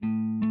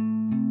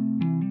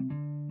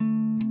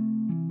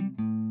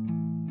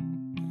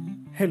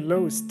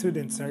Hello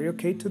students, are you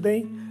okay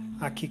today?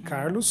 Aqui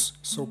Carlos,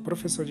 sou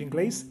professor de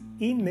inglês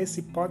e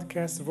nesse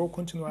podcast vou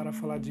continuar a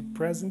falar de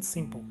Present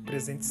Simple,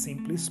 presente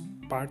simples,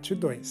 parte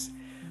 2.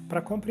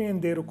 Para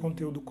compreender o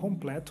conteúdo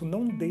completo,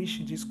 não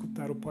deixe de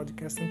escutar o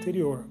podcast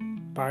anterior,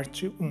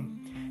 parte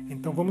 1.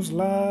 Então vamos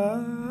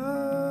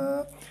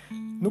lá!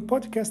 No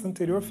podcast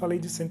anterior falei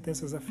de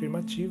sentenças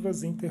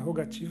afirmativas,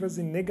 interrogativas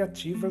e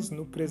negativas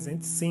no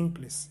presente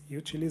simples e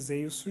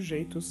utilizei os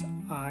sujeitos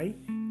I,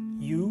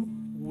 you,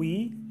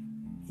 we,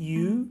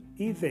 you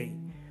e they.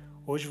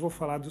 Hoje vou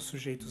falar dos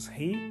sujeitos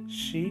he,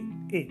 she,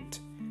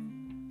 it.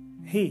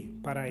 He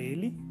para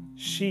ele,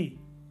 she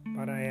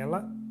para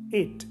ela,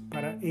 it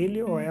para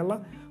ele ou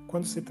ela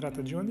quando se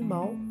trata de um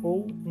animal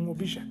ou um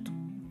objeto.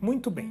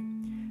 Muito bem.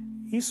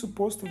 Isso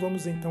posto,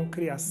 vamos então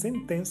criar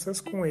sentenças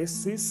com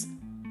esses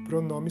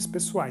pronomes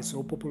pessoais,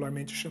 ou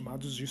popularmente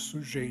chamados de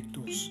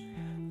sujeitos.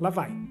 Lá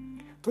vai.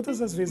 Todas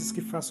as vezes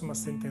que faço uma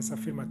sentença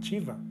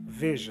afirmativa,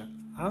 veja,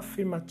 a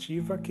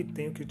afirmativa que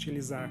tenho que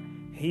utilizar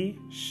he,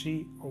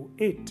 she ou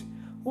it,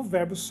 o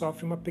verbo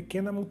sofre uma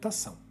pequena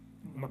mutação,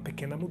 uma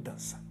pequena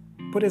mudança.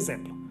 Por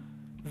exemplo,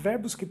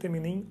 verbos que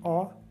terminem em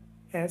O,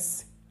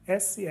 S,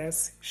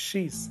 SS,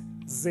 X,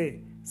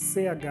 Z,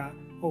 CH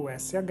ou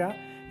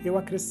SH, eu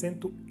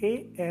acrescento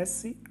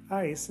ES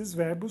a esses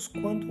verbos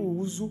quando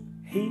uso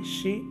he,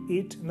 she,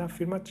 it na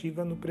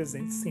afirmativa no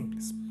presente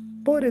simples.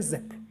 Por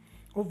exemplo,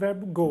 o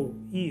verbo go,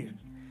 ir,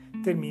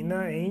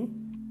 termina em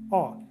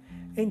O.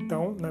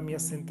 Então, na minha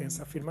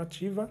sentença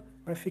afirmativa,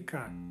 vai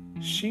ficar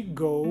she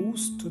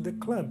goes to the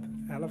club.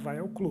 Ela vai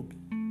ao clube.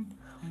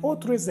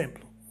 Outro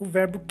exemplo, o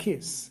verbo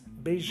kiss,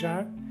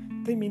 beijar,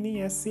 termina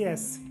em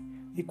SS.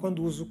 E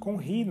quando uso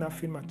com he na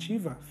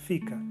afirmativa,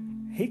 fica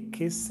he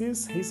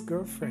kisses his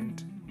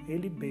girlfriend.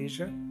 Ele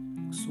beija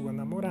sua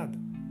namorada.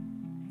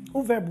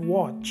 O verbo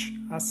watch,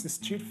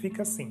 assistir,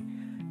 fica assim.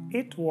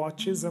 It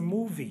watches a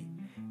movie.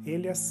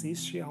 Ele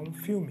assiste a um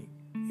filme.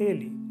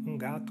 Ele, um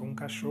gato ou um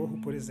cachorro,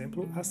 por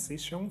exemplo,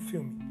 assiste a um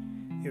filme.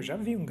 Eu já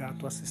vi um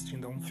gato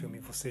assistindo a um filme.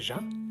 Você já?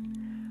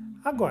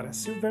 Agora,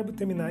 se o verbo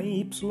terminar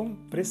em Y,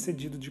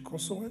 precedido de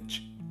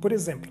consoante, por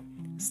exemplo,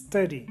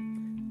 study,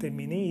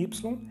 termina em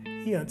Y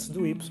e antes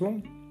do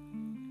Y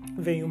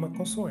vem uma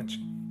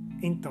consoante.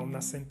 Então,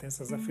 nas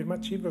sentenças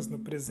afirmativas, no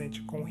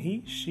presente com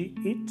he, she,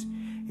 it,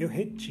 eu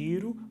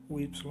retiro o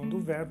Y do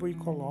verbo e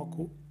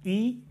coloco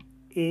I,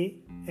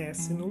 E,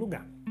 S no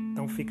lugar.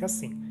 Então, fica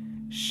assim.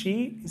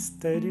 She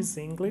studies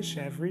English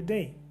every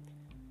day.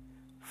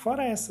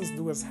 Fora essas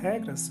duas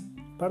regras,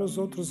 para os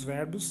outros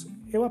verbos,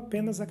 eu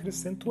apenas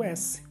acrescento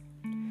S.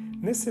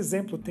 Nesse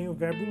exemplo, tem o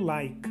verbo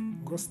like,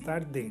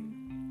 gostar de.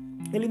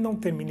 Ele não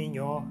termina em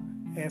O,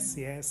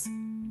 SS,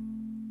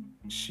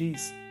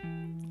 X,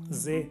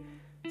 Z,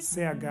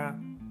 CH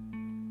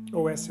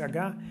ou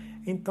SH,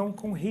 então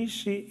com he,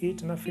 she,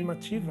 it na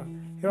afirmativa,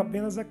 eu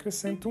apenas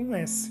acrescento um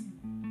S.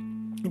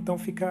 Então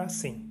fica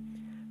assim.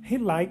 He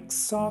likes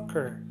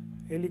soccer.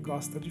 Ele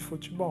gosta de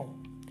futebol.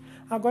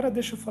 Agora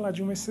deixa eu falar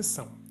de uma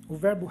exceção. O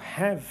verbo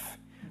have,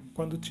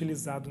 quando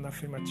utilizado na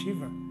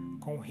afirmativa,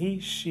 com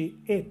he, she,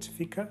 it,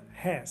 fica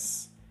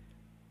has.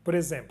 Por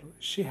exemplo,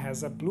 she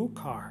has a blue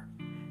car.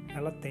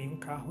 Ela tem um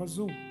carro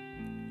azul.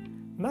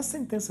 Nas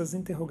sentenças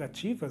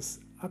interrogativas,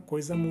 a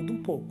coisa muda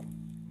um pouco.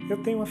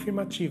 Eu tenho uma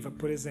afirmativa,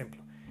 por exemplo,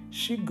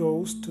 she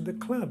goes to the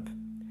club.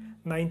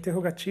 Na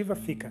interrogativa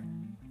fica,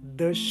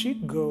 does she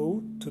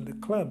go to the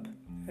club?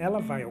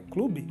 Ela vai ao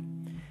clube?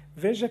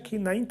 Veja que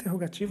na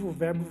interrogativa o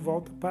verbo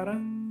volta para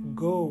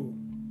go,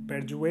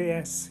 perde o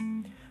ES.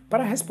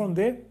 Para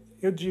responder,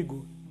 eu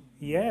digo,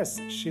 yes,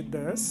 she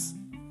does,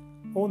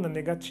 ou na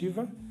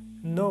negativa,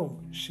 no,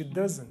 she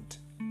doesn't.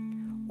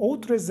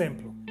 Outro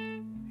exemplo,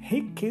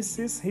 he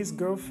kisses his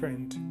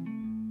girlfriend.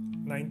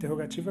 Na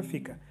interrogativa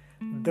fica,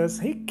 does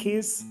he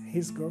kiss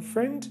his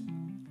girlfriend?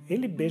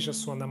 Ele beija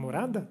sua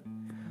namorada?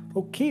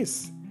 O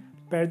kiss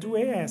perde o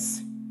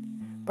ES.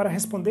 Para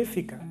responder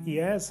fica,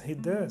 yes, he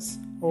does,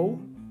 ou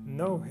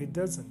no, he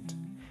doesn't.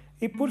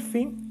 E por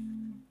fim,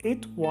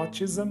 it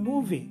watches a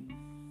movie.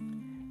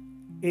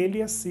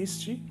 Ele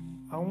assiste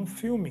a um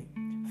filme.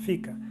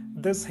 Fica,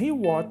 does he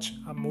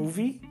watch a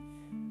movie?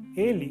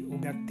 Ele, o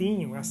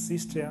gatinho,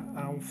 assiste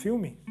a um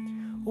filme?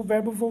 O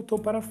verbo voltou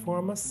para a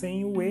forma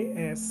sem o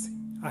ES.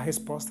 A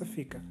resposta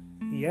fica,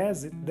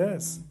 yes, it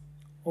does,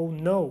 ou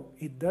no,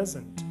 it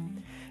doesn't.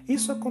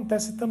 Isso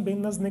acontece também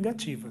nas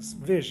negativas.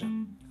 Veja,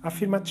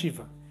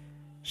 afirmativa,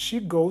 she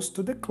goes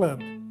to the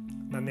club.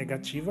 Na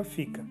negativa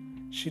fica,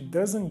 she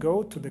doesn't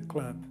go to the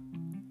club.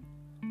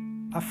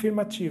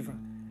 Afirmativa,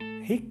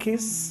 he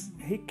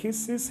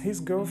kisses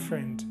his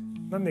girlfriend.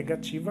 Na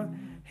negativa,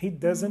 he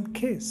doesn't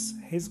kiss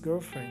his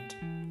girlfriend.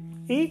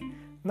 E,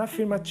 na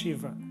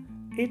afirmativa,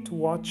 it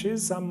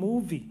watches a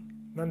movie.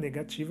 Na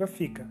negativa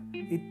fica,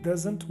 it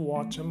doesn't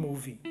watch a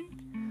movie.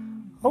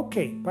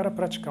 Ok, para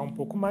praticar um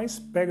pouco mais,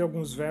 pegue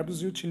alguns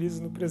verbos e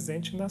utilize no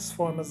presente nas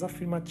formas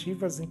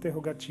afirmativas,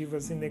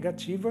 interrogativas e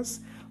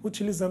negativas,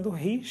 utilizando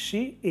he,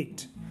 she,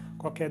 it.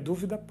 Qualquer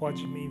dúvida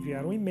pode me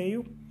enviar um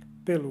e-mail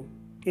pelo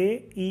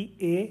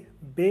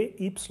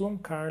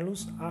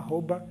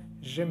eiebYcarlos@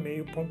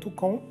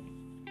 gmail.com.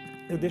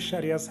 Eu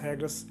deixarei as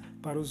regras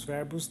para os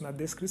verbos na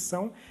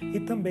descrição e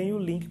também o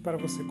link para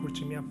você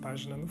curtir minha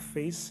página no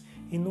Face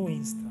e no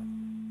Insta.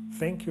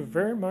 Thank you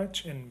very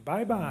much and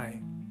bye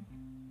bye!